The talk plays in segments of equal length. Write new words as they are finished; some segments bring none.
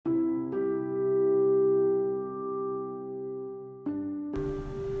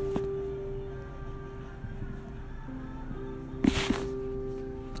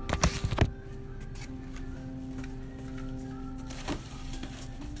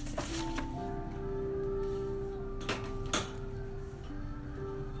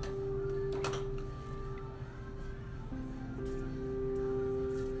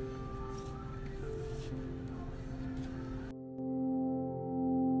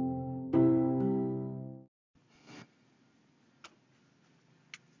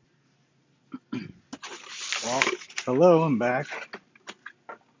Hello, I'm back.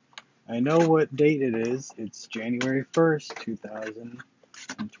 I know what date it is. It's January 1st,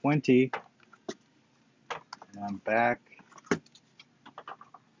 2020, and I'm back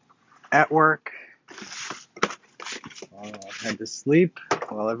at work. I had to sleep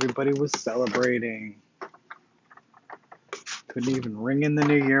while everybody was celebrating. Couldn't even ring in the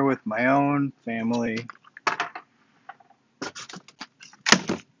new year with my own family.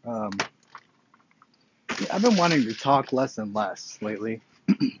 I've been wanting to talk less and less lately.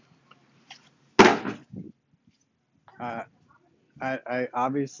 I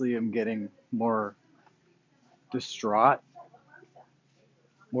obviously am getting more distraught,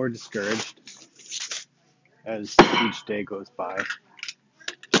 more discouraged as each day goes by.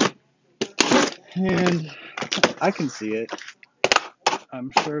 And I can see it. I'm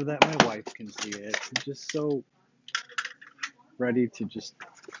sure that my wife can see it. I'm just so ready to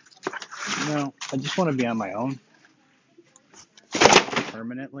I just want to be on my own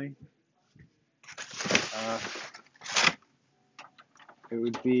permanently. Uh, it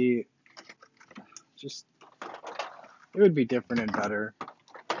would be just, it would be different and better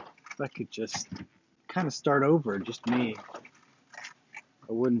if I could just kind of start over, just me.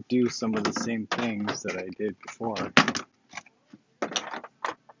 I wouldn't do some of the same things that I did before.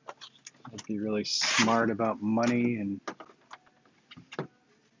 I'd be really smart about money, and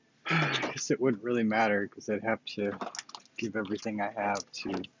I guess it wouldn't really matter because I'd have to give everything I have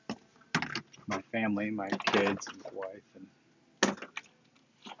to my family, my kids, and my wife. And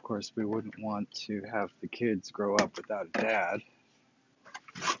of course, we wouldn't want to have the kids grow up without a dad,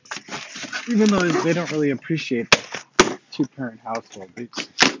 even though they don't really appreciate the two-parent household. I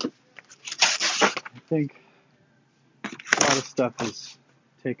think a lot of stuff is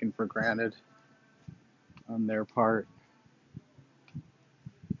taken for granted on their part.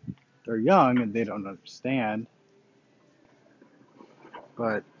 They're young and they don't understand,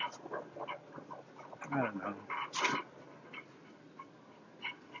 but I don't know.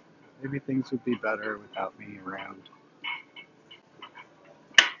 Maybe things would be better without me around.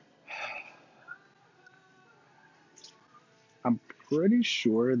 I'm pretty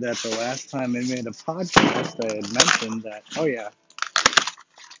sure that the last time I made a podcast, I had mentioned that, oh yeah,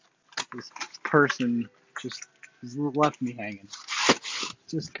 this person just left me hanging.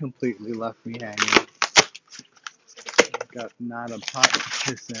 Just completely left me hanging. Got not a pot to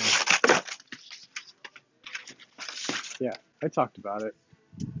piss in. Yeah, I talked about it.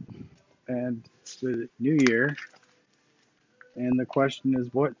 And the new year, and the question is,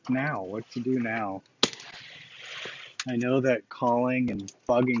 what now? What to do now? I know that calling and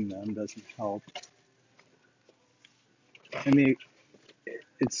bugging them doesn't help. I mean,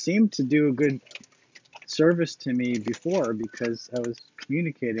 it seemed to do a good service to me before because I was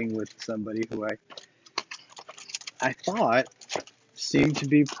communicating with somebody who I thought seemed to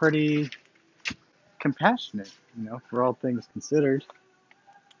be pretty compassionate, for all things considered.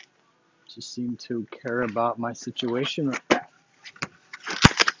 Just seemed to care about my situation.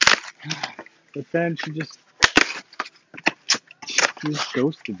 But then she just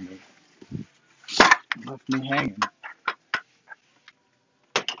ghosted me, left me hanging.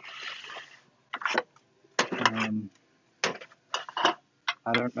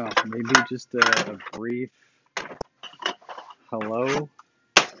 I don't know, maybe just a brief hello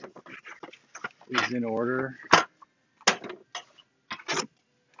is in order.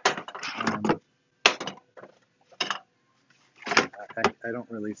 I don't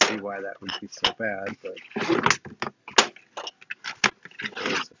really see why that would be so bad, but I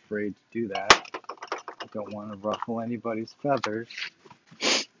was afraid to do that. I don't want to ruffle anybody's feathers.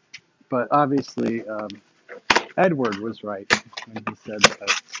 But obviously, Edward was right when he said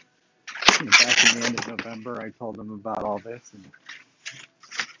that back in the end of November, I told him about all this, and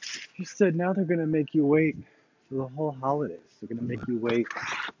he said, now they're going to make you wait for the whole holidays. They're going to make you wait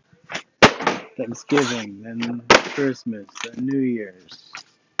Thanksgiving, then Christmas, then New Year's.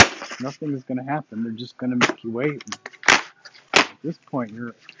 Nothing's going to happen. They're just going to make you wait. At this point,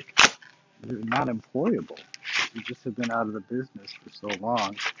 you're not employable. You just have been out of the business for so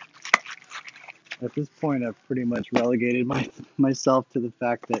long. At this point, I've pretty much relegated myself to the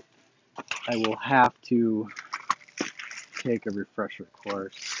fact that I will have to take a refresher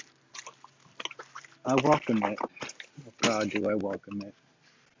course. I welcome it. Oh God, do I welcome it.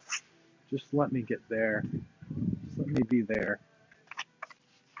 Just let me get there. Just let me be there.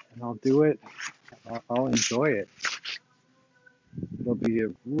 And I'll do it. I'll enjoy it. It'll be a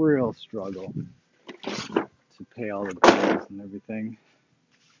real struggle to pay all the bills and everything.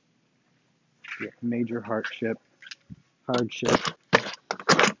 Be a major hardship.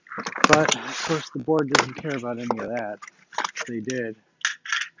 But of course, the board doesn't care about any of that. If they did,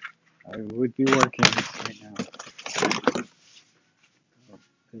 I would be working right now.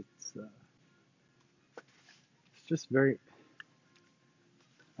 It's just very.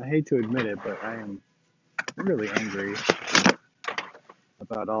 I hate to admit it, but I am really angry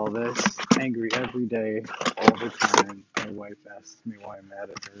about all this. Angry every day, all the time. My wife asks me why I'm mad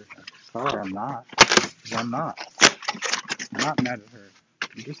at her. I tell her I'm not. 'Cause I'm not. I'm not mad at her.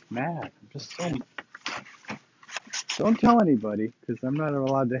 I'm just mad. I'm just so. Don't tell anybody, because I'm not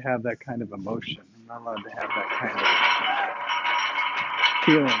allowed to have that kind of emotion. I'm not allowed to have that kind of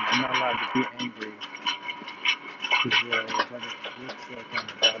feeling. I'm not allowed to be angry. Because then it looks like I'm a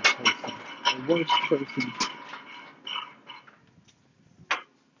bad person. The worst person.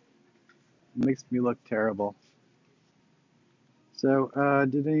 It makes me look terrible. So,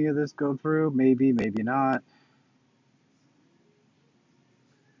 did any of this go through? Maybe, maybe not.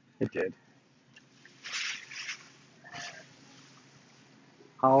 It did.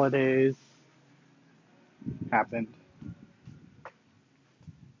 Holidays happened.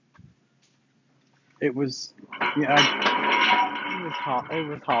 It was, yeah, it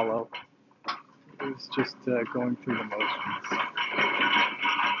was hollow. It was just going through the motions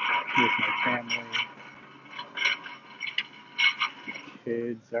with my family.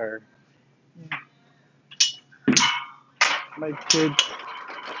 Kids are, my kids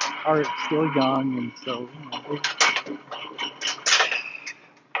are still young, and so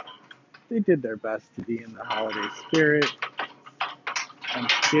they did their best to be in the holiday spirit.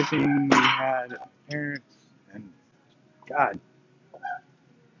 Thanksgiving, we had parents, and God,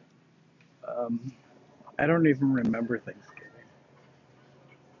 um, I don't even remember Thanksgiving.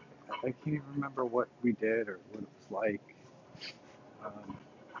 I can't even remember what we did or what it was like. Um,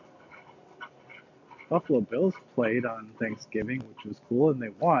 Buffalo Bills played on Thanksgiving, which was cool, and they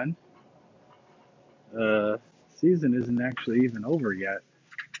won. Season isn't actually even over yet,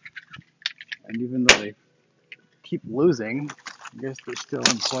 and even though they keep losing, I guess they're still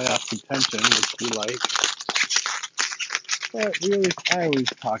in playoff contention, which we like. But I always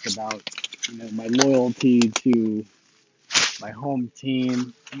talk about, my loyalty to my home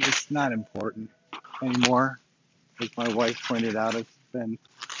team. It's not important anymore. As my wife pointed out, it's been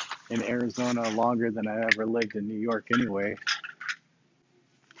in Arizona longer than I ever lived in New York anyway.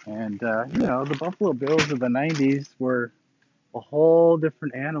 And, the Buffalo Bills of the 90s were a whole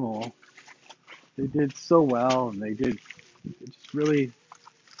different animal. They did so well, and they just really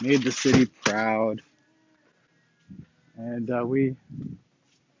made the city proud. And we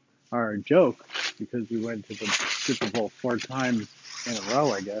are a joke because we went to the Super Bowl 4 times in a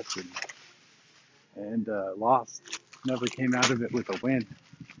row, I guess, and lost. Never came out of it with a win.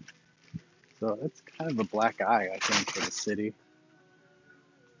 So that's kind of a black eye, I think, for the city.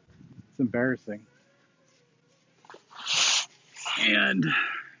 It's embarrassing. And,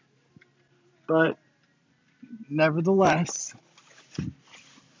 but nevertheless,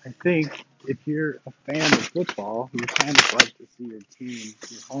 I think if you're a fan of football, you kind of like to see your team,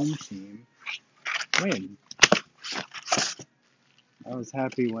 your home team, win. I was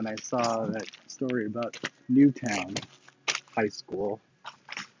happy when I saw that story about Newtown High School.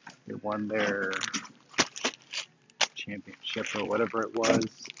 They won their championship or whatever it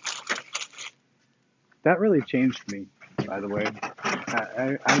was. That really changed me, by the way.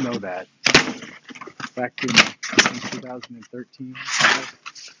 I know that. Back in 2013,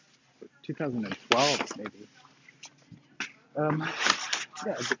 2012 maybe.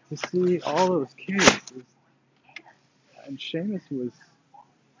 Yeah, but to see all those kids, and Seamus was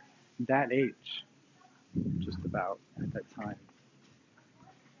that age, just about at that time,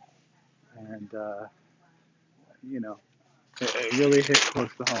 and it really hit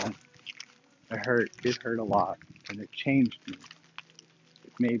close to home. It hurt a lot, and it changed me.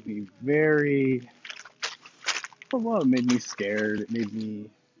 It made me very, well, it made me scared. It made me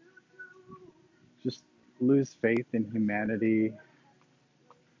just lose faith in humanity.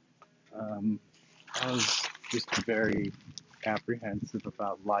 I was just very apprehensive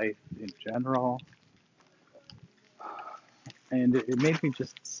about life in general, and it made me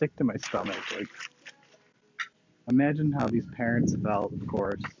just sick to my stomach. Like, imagine how these parents felt, of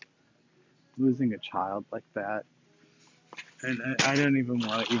course, losing a child like that. And I don't even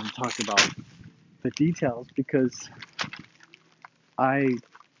want to even talk about the details because I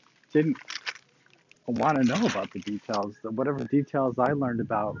didn't want to know about the details. Whatever details I learned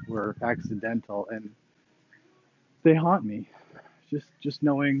about were accidental, and they haunt me. Just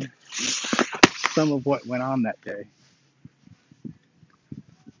knowing some of what went on that day.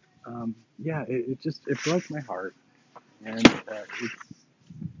 Yeah, it broke my heart, and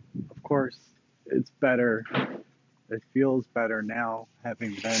course, it's better. It feels better now,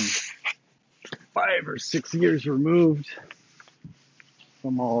 having been 5 or 6 years removed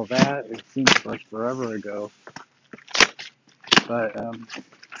from all of that. It seems like forever ago, but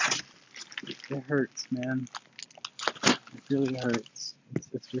it hurts, man. It really hurts.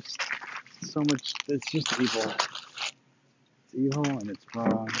 It's just so much. It's just evil. It's evil and it's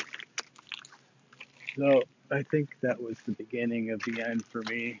wrong. So I think that was the beginning of the end for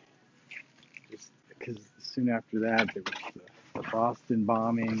me. Just because soon after that there was the Boston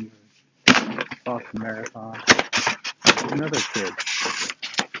bombing, Boston Marathon. Another kid,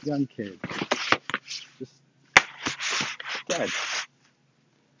 young kid, just dead.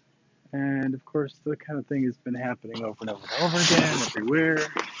 And of course, the kind of thing has been happening over and over and over again, everywhere.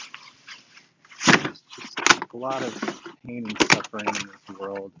 There's just a lot of pain and suffering in this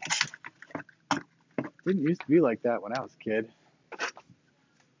world. It didn't used to be like that when I was a kid.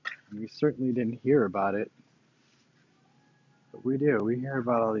 And we certainly didn't hear about it. But we do. We hear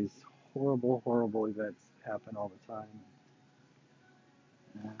about all these horrible, horrible events that happen all the time.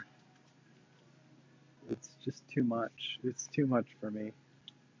 It's just too much. It's too much for me.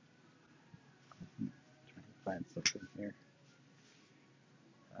 I'm trying to find something here.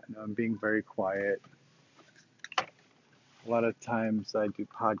 I know I'm being very quiet. A lot of times I do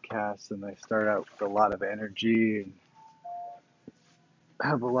podcasts and I start out with a lot of energy and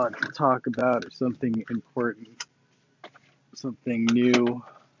have a lot to talk about, or something important, something new.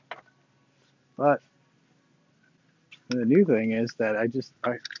 But the new thing is that I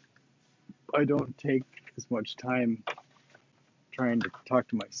don't take as much time trying to talk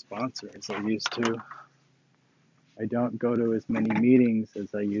to my sponsor as I used to. I don't go to as many meetings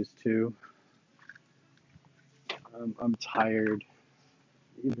as I used to. I'm tired.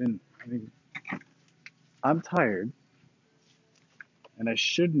 I'm tired, and I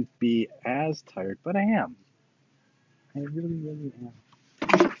shouldn't be as tired, but I am. I really, really am.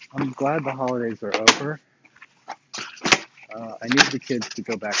 I'm glad the holidays are over. I need the kids to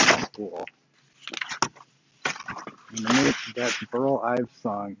go back to school. And the minute that Burl Ives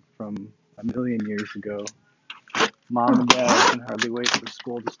song from a million years ago, Mom and Dad can hardly wait for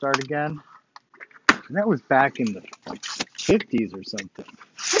school to start again. And that was back in the 50s or something.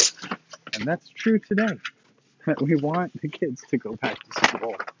 And that's true today. We want the kids to go back to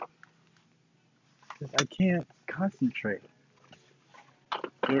school. Because I can't concentrate.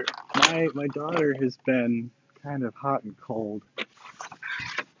 My daughter has been kind of hot and cold.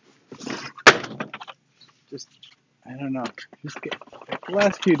 Just, I don't know. The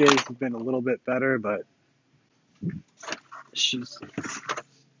last few days have been a little bit better, but she's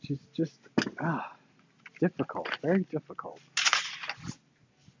just difficult, very difficult.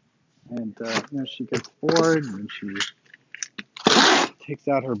 And she gets bored, and she takes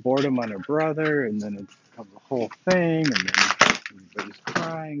out her boredom on her brother, and then it becomes a whole thing, and then everybody's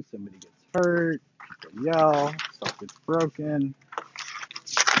crying, somebody gets hurt, people yell, stuff gets broken.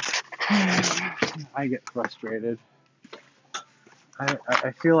 I get frustrated.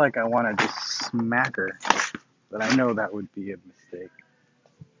 I feel like I want to just smack her, but I know that would be a mistake.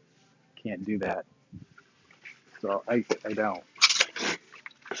 Can't do that. So I don't.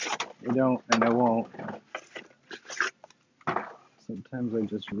 I don't, and I won't. Sometimes I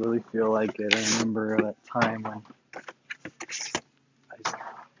just really feel like it. I remember that time when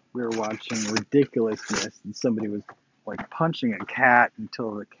we were watching Ridiculousness, and somebody was like punching a cat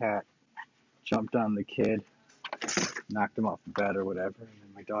until the cat jumped on the kid, knocked him off the bed or whatever. And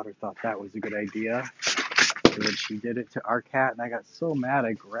then my daughter thought that was a good idea. So then she did it to our cat, and I got so mad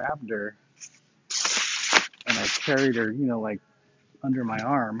I grabbed her and I carried her, like under my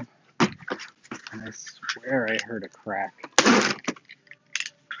arm. And I swear I heard a crack.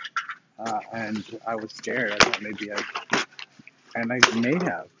 And I was scared. I thought maybe I may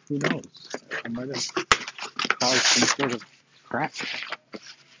have. Who knows? I might have caused some sort of crack.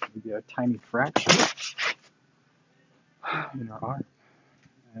 Maybe a tiny fracture in her arm.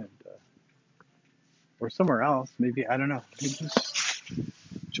 And, or somewhere else. Maybe, I don't know. Maybe just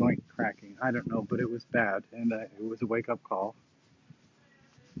joint cracking. I don't know, but it was bad. And it was a wake-up call.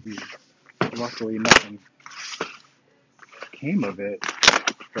 Luckily, nothing came of it.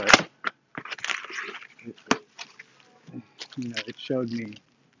 But it showed me,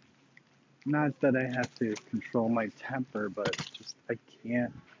 not that I have to control my temper, but just I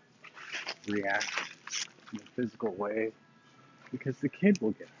can't react in a physical way because the kid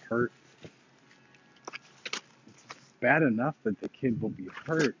will get hurt. It's bad enough that the kid will be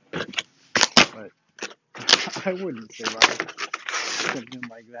hurt, but I wouldn't survive something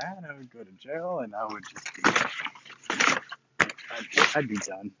like that. I would go to jail, and I would just I'd be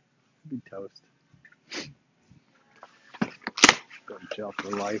done. I'd be toast. Go to jail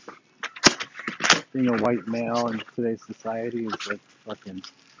for life. Being a white male in today's society is like fucking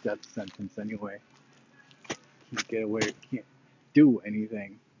death sentence anyway. Can't get away, can't do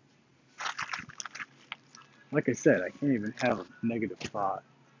anything. Like I said, I can't even have a negative thought.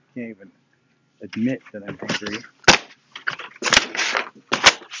 Can't even admit that I'm angry.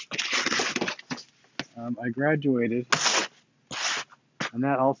 I graduated, and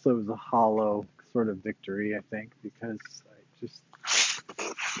that also was a hollow sort of victory, I think, because I just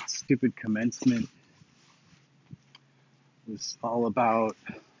stupid commencement was all about,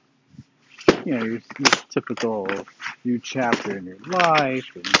 your typical new chapter in your life,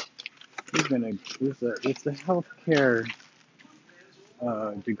 and it's a healthcare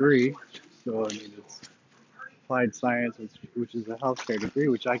degree, so I mean it's applied science, which is a healthcare degree,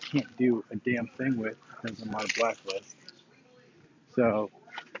 which I can't do a damn thing with because I'm on a blacklist. So,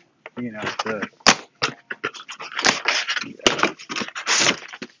 the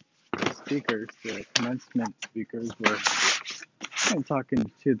speakers, the commencement speakers, were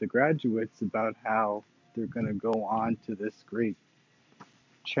talking to the graduates about how they're going to go on to this great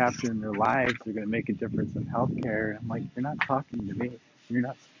chapter in their lives. They're going to make a difference in healthcare. And I'm like, you're not talking to me. You're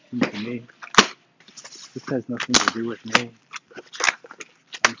not speaking to me. This has nothing to do with me.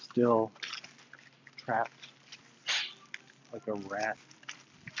 I'm still trapped like a rat.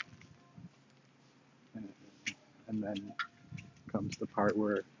 And then comes the part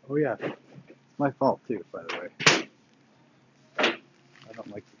where, oh yeah, it's my fault too, by the way. I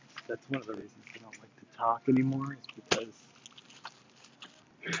don't like to, that's one of the reasons I don't like to talk anymore, is because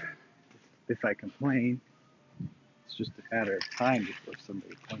if I complain, it's just a matter of time before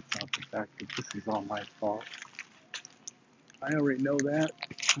somebody points out the fact that this is all my fault. I already know that.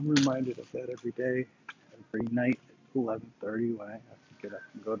 I'm reminded of that every day, every night at 11:30 when I have to get up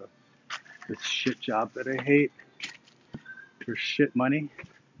and go to this shit job that I hate for shit money.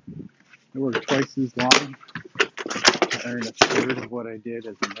 I work twice as long to earn a third of what I did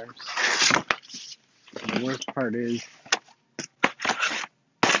as a nurse. And the worst part is,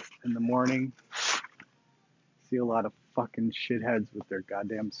 in the morning, see a lot of fucking shitheads with their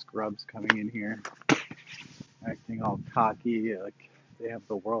goddamn scrubs coming in here, acting all cocky, like they have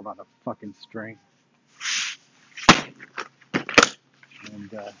the world on a fucking string.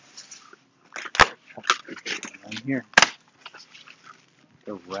 And I'm here,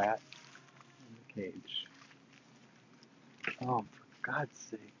 the rat in the cage. Oh, for God's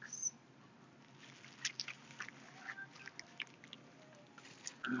sakes.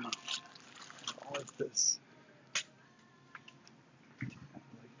 I don't like this. I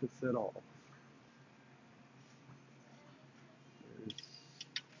don't like this at all. There's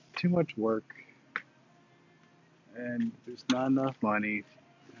too much work, and there's not enough money.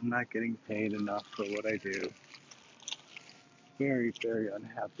 I'm not getting paid enough for what I do. Very, very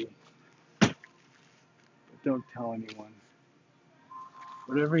unhappy. But don't tell anyone.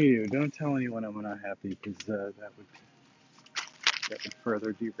 Whatever you do, don't tell anyone I'm not happy, because that would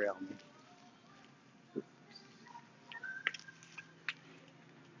further derail me.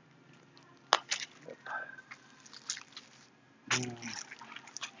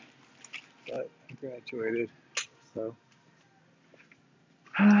 But I graduated, so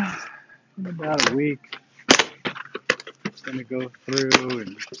in about a week, I'm gonna go through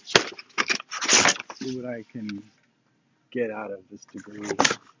and see what I can get out of this degree.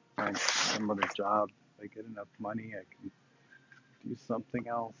 Find some other job. If I get enough money, I can do something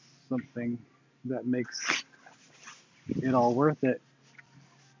else, something that makes it all worth it.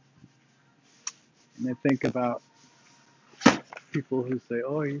 And I think about people who say,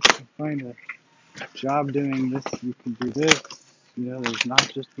 oh, you can find a job doing this, you can do this. There's not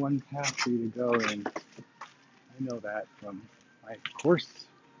just one path for you to go, and I know that from my course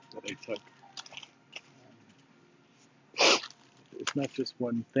that I took. It's not just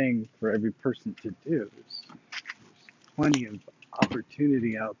one thing for every person to do. There's plenty of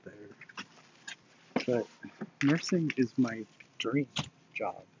opportunity out there. But nursing is my dream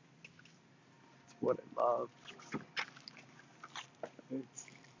job. It's what I love.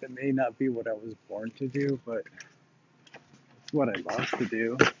 It may not be what I was born to do, but it's what I love to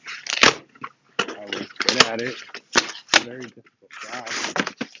do. I was good at it. It's a very difficult job,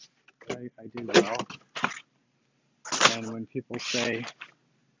 but I do well. And when people say,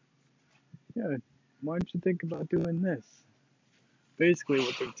 yeah, why don't you think about doing this? Basically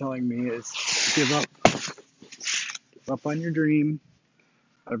what they're telling me is give up on your dream.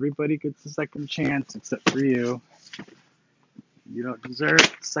 Everybody gets a second chance except for you. You don't deserve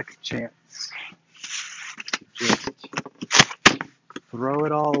a second chance. Just throw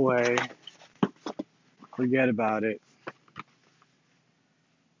it all away, forget about it,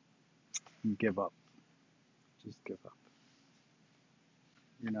 and give up. Just give up.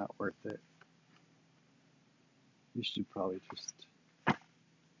 You're not worth it. You should probably just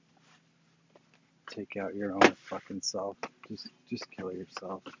take out your own fucking self. Just kill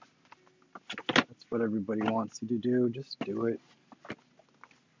yourself. That's what everybody wants you to do. Just do it.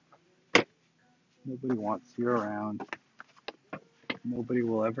 Nobody wants you around. Nobody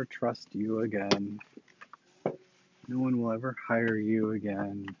will ever trust you again. No one will ever hire you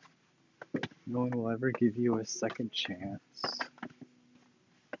again. No one will ever give you a second chance.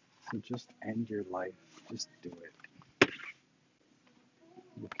 So just end your life. Just do it.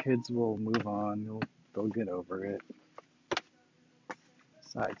 Your kids will move on. They'll get over it.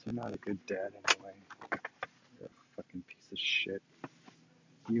 Besides, you're not a good dad anyway. You're a fucking piece of shit.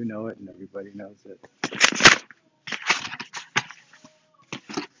 You know it and everybody knows it.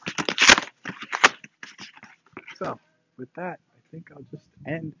 So, with that, I think I'll just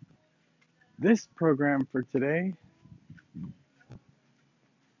end this program for today.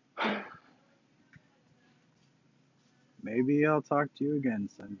 Maybe I'll talk to you again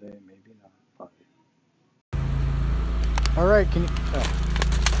someday. Maybe not. Bye. All right, can you...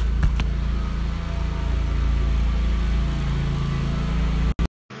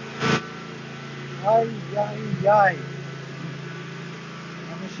 Ay.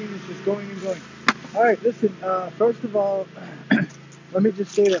 My machine is just going and going. All right, listen, first of all, let me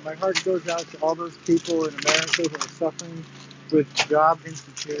just say that my heart goes out to all those people in America who are suffering with job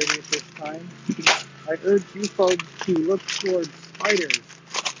insecurity at this time. I urge you folks to look towards Spiders.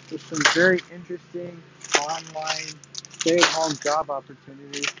 There's some very interesting online stay-at-home job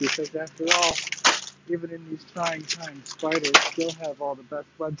opportunities because after all, even in these trying times, Spiders still have all the best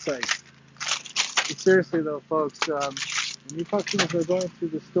websites. But seriously though, folks, when you customers are going through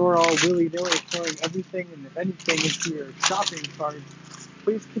the store all willy-nilly throwing everything and anything into your shopping cart,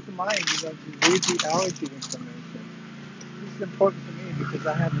 please keep in mind you have to read the allergy information. This is important to me because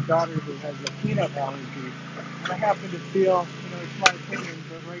I have a daughter who has a peanut allergy, and I happen to feel, it's my opinion,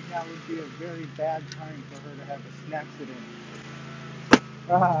 but right now would be a very bad time for her to have a Snaxidin.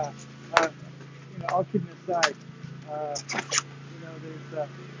 All kidding aside,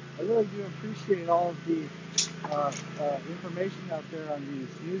 I really do appreciate all of the information out there on these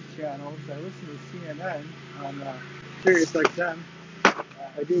news channels. I listen to CNN on Sirius XM.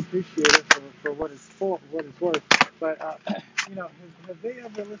 I do appreciate it for what it's worth. But have they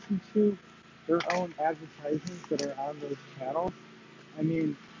ever listened to their own advertisements that are on those channels? I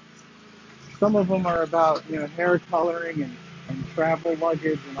mean, some of them are about hair coloring and travel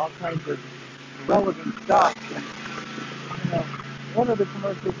luggage and all kinds of relevant stuff. And, one of the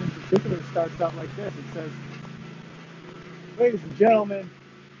commercials in particular starts out like this. It says, "Ladies and gentlemen,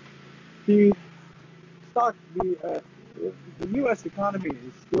 the the U.S. economy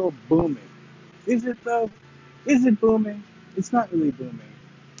is still booming. Is it though? Is it booming? It's not really booming.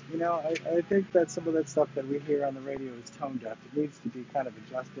 I think that some of that stuff that we hear on the radio is tone deaf. It needs to be kind of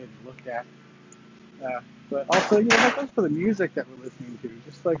adjusted and looked at. But also, that goes for the music that we're listening to,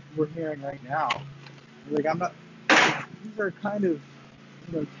 just like we're hearing right now. Like these are kind of,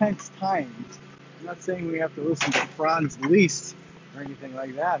 tense times. I'm not saying we have to listen to Franz Liszt or anything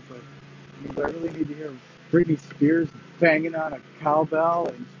like that, but I really need to hear Britney Spears banging on a cowbell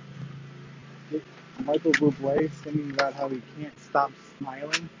and Michael Bublé singing about how he can't stop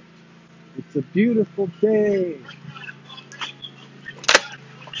smiling. It's a beautiful day.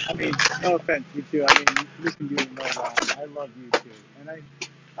 I mean, no offense, you two. I mean, you can do no wrong. I love you too, and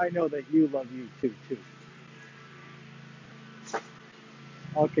I know that you love you too.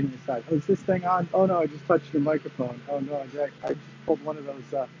 All kidding aside, is this thing on? Oh no, I just touched your microphone. Oh no, I just pulled one of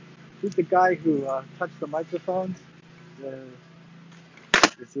those. Who's the guy who touched the microphones?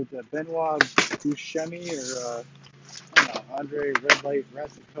 Is it Benoit Buscemi or I don't know, Andre Red Light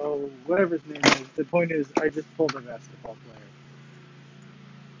Rasico, whatever his name is? The point is, I just pulled a basketball player.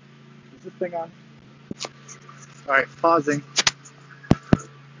 Is this thing on? All right, pausing.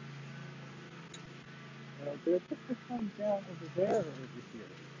 Did I put the phone down over there or over here?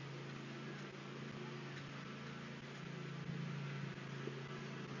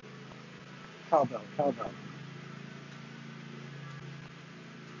 Cowbell.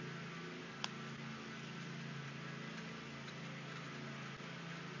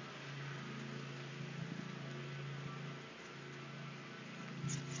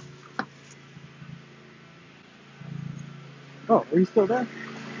 Oh, are you still there?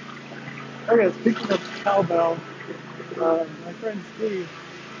 Okay, speaking of cowbell, my friend Steve,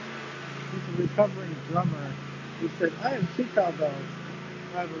 he's a recovering drummer. He said, I have two cowbells.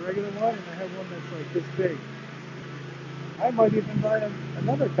 I have a regular one and I have one that's like this big. I might even buy him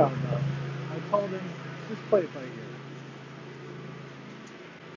another combo. I told him, just play it by ear.